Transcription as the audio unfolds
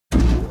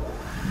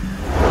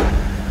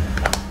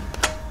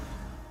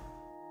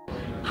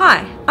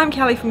Hi, I'm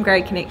Kelly from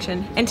Grade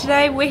Connection, and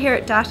today we're here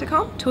at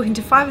Datacom talking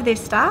to 5 of their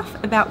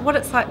staff about what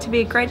it's like to be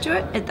a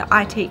graduate at the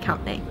IT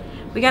company.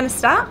 We're going to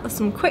start with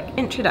some quick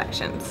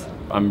introductions.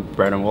 I'm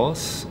Brandon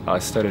Wallace. I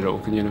studied at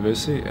Auckland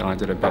University and I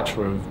did a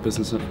Bachelor of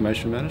Business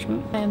Information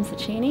Management. I'm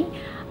Sachini.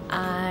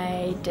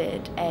 I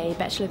did a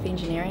Bachelor of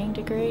Engineering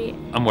degree.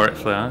 I'm Warwick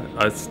Flower.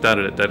 I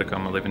started at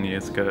Datacom 11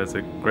 years ago as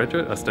a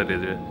graduate. I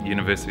studied at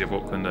University of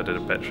Auckland. I did a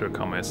Bachelor of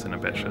Commerce and a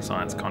Bachelor of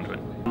Science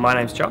conjoint. My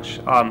name's Josh.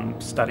 I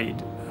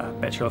studied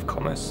Bachelor of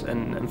Commerce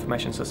in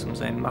Information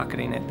Systems and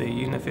Marketing at the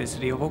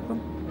University of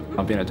Auckland.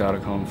 I've been at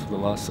Datacom for the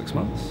last 6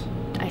 months.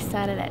 I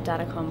started at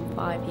Datacom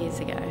 5 years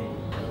ago.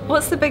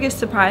 What's the biggest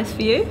surprise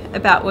for you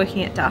about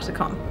working at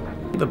Datacom?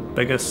 The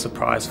biggest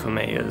surprise for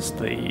me is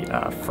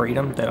the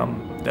freedom that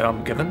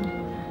I'm given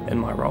in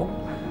my role.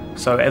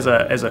 So as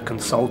a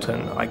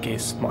consultant, I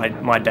guess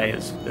my day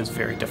is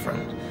very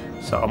different.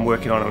 So I'm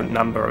working on a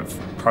number of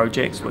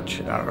projects which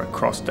are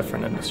across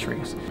different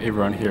industries.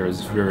 Everyone here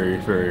is very,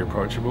 very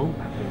approachable.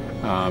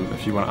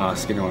 If you want to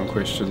ask anyone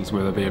questions,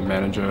 whether it be a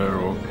manager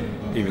or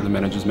even the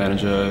manager's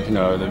manager, you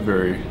know, they're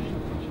very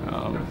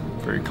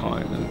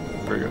kind and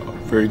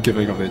very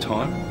giving of their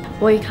time.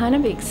 Well, you kind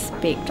of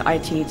expect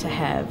IT to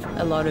have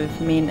a lot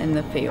of men in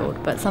the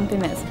field, but something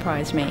that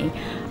surprised me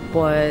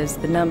was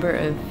the number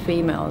of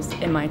females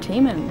in my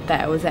team, and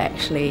that was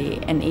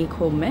actually an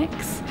equal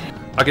mix.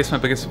 I guess my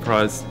biggest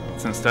surprise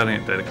since starting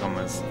at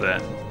Datacom is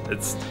that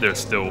there are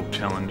still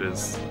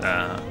challenges,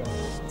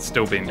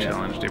 still being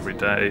challenged every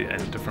day,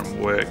 and different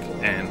work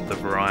and the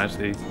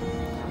variety.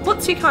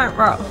 What's your current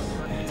role?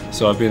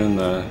 So I've been in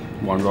the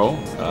one role.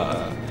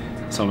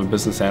 So I'm a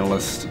business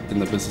analyst in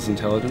the business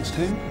intelligence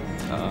team.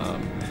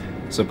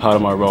 So part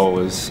of my role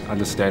is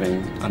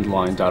understanding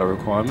underlying data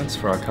requirements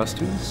for our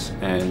customers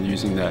and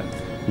using that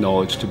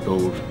knowledge to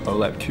build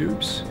OLAP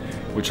cubes,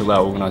 which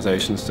allow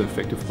organisations to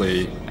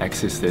effectively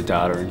access their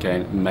data and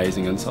gain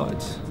amazing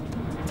insights.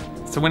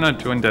 So when I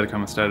joined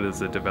Datacom, I started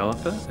as a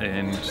developer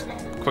and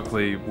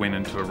quickly went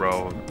into a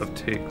role of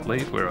tech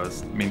lead where I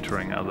was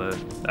mentoring other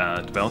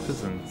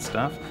developers and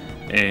staff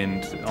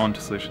and on to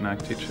solution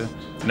architecture.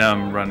 Now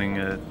I'm running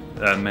a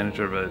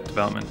manager of a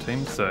development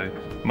team, so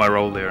my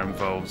role there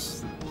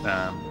involves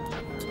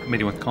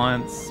meeting with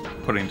clients,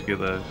 putting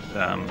together,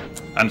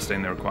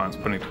 understanding their requirements,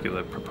 putting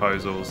together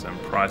proposals and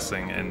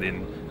pricing, and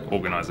then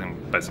organising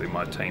basically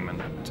my team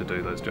to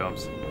do those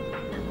jobs.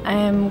 I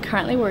am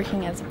currently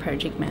working as a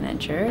project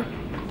manager,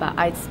 but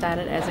I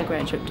started as a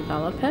graduate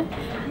developer,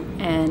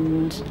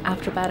 and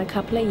after about a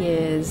couple of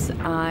years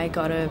I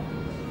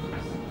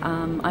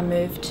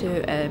moved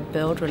to a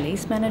build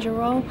release manager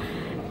role,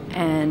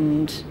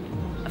 and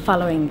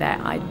following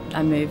that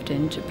I moved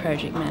into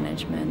project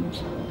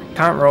management.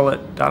 Current role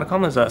at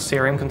Datacom is a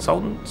CRM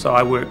consultant, so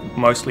I work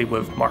mostly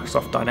with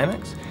Microsoft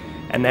Dynamics,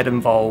 and that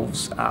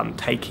involves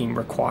taking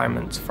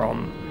requirements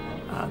from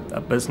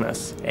a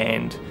business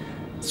and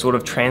sort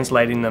of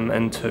translating them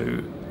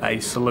into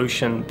a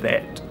solution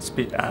that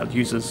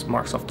uses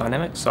Microsoft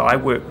Dynamics. So I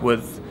work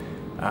with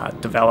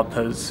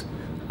developers,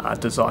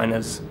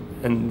 designers,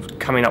 in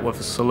coming up with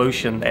a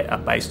solution that are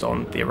based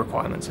on their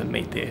requirements and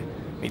meet their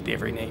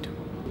every need.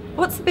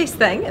 What's the best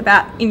thing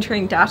about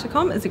entering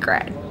Datacom as a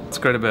grad? What's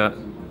great about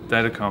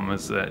Datacom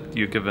is that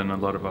you're given a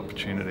lot of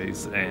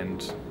opportunities,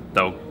 and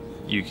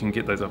you can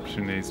get those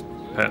opportunities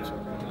perhaps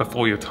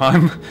before your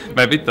time.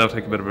 Maybe they'll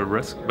take a bit of a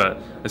risk,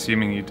 but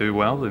assuming you do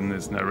well, then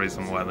there's no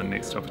reason why the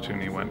next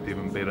opportunity won't be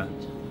even better.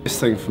 The best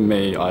thing for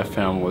me I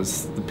found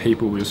was the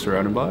people we were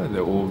surrounded by.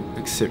 They're all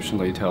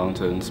exceptionally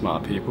talented and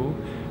smart people,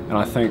 and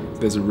I think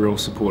there's a real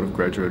supportive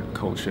graduate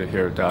culture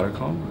here at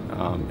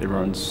Datacom.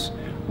 Everyone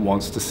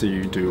wants to see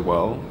you do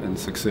well and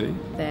succeed.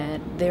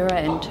 That there are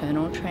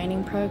internal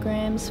training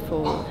programs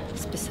for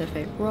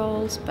specific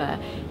roles, but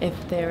if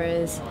there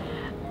is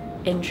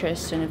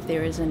interest and if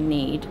there is a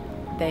need,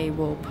 they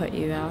will put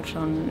you out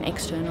on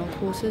external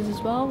courses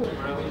as well.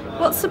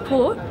 What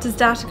support does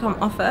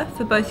Datacom offer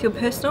for both your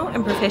personal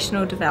and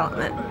professional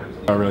development?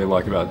 What I really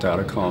like about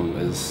Datacom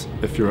is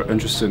if you're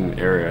interested in an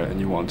area and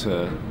you want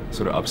to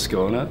sort of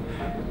upskill in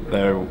it,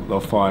 they'll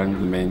find the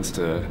means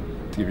to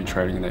give you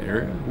training in that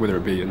area, whether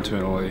it be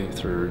internally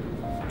through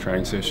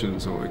training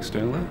sessions or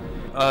externally.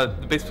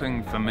 The best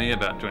thing for me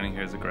about joining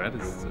here as a grad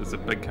is it's a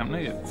big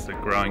company, it's a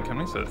growing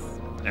company,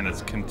 and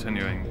it's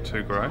continuing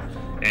to grow,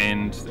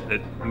 and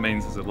it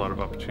means there's a lot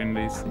of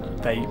opportunities.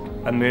 They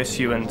immerse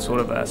you in sort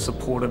of a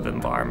supportive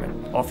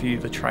environment, offer you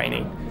the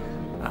training,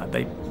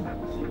 they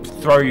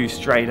throw you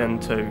straight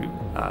into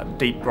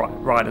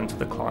right into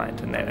the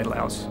client, and that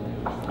allows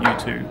you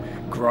to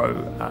grow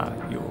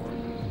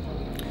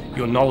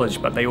your knowledge,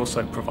 but they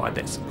also provide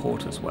that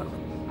support as well.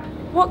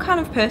 What kind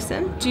of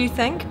person do you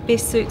think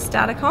best suits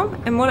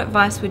Datacom, and what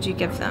advice would you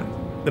give them?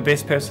 The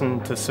best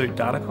person to suit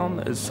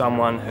Datacom is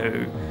someone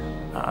who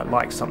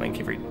likes something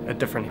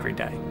different every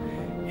day,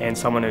 and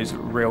someone who's a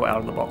real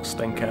out-of-the-box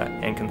thinker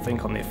and can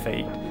think on their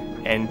feet,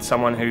 and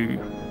someone who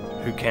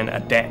can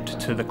adapt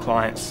to the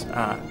clients,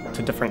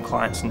 to different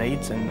clients'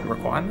 needs and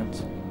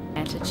requirements.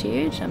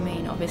 attitude. I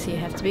mean, obviously you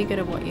have to be good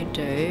at what you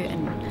do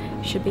and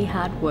you should be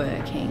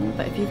hardworking,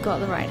 but if you've got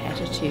the right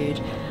attitude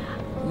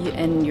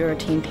and you're a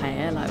team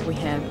player, like we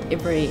have,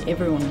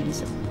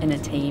 everyone's in a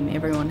team,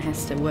 everyone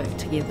has to work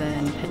together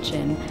and pitch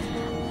in.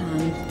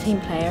 Team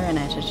player and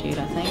attitude,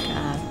 I think,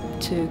 are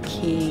two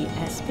key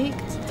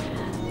aspects.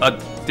 I'd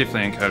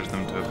definitely encourage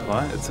them to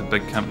apply. It's a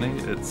big company,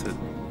 it's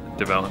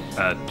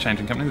a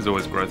changing company, there's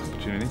always growth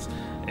opportunities,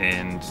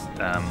 and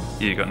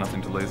you've got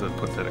nothing to lose. I'd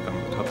put Datacom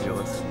at the top of your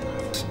list.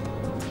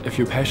 If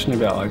you're passionate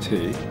about IT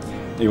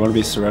and you want to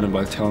be surrounded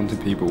by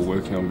talented people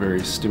working on very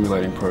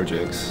stimulating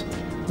projects,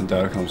 then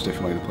Datacom's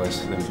definitely the place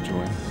for them to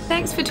join.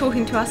 Thanks for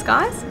talking to us,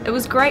 guys. It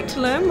was great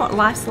to learn what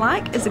life's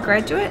like as a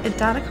graduate at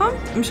Datacom.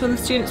 I'm sure the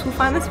students will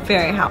find this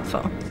very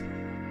helpful.